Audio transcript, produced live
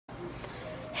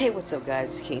Hey, what's up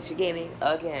guys, it's Kingster Gaming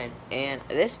again, and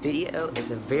this video is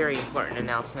a very important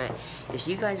announcement. If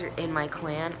you guys are in my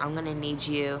clan, I'm gonna need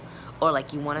you, or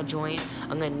like you wanna join,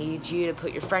 I'm gonna need you to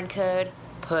put your friend code,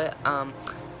 put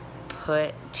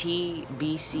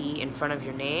TBC in front of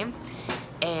your name,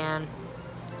 and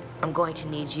I'm going to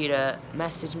need you to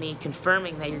message me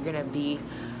confirming that you're gonna be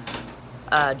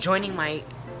joining my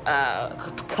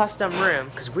custom room,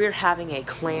 because we're having a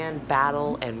clan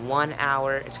battle in 1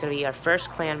 hour. It's gonna be our first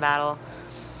clan battle.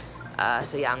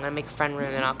 So yeah, I'm gonna make a friend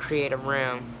room and I'll create a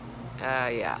room.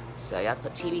 Yeah, so you have to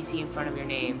put TBC in front of your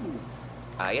name.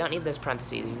 You don't need those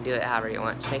parentheses, you can do it however you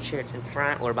want. Just make sure it's in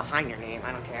front or behind your name,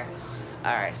 I don't care.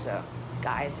 Alright, so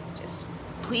guys, just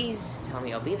please tell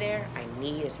me I'll be there. I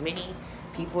need as many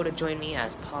people to join me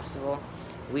as possible.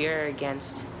 We are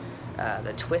against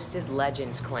the Twisted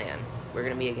Legends clan. We're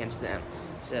gonna be against them.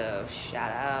 So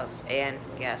shout outs, and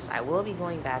yes, I will be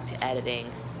going back to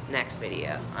editing next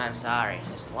video. I'm sorry, it's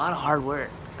just a lot of hard work.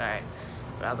 Alright,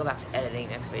 but I'll go back to editing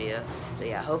next video. So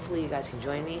yeah, hopefully you guys can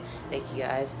join me. Thank you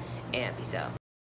guys, and peace out.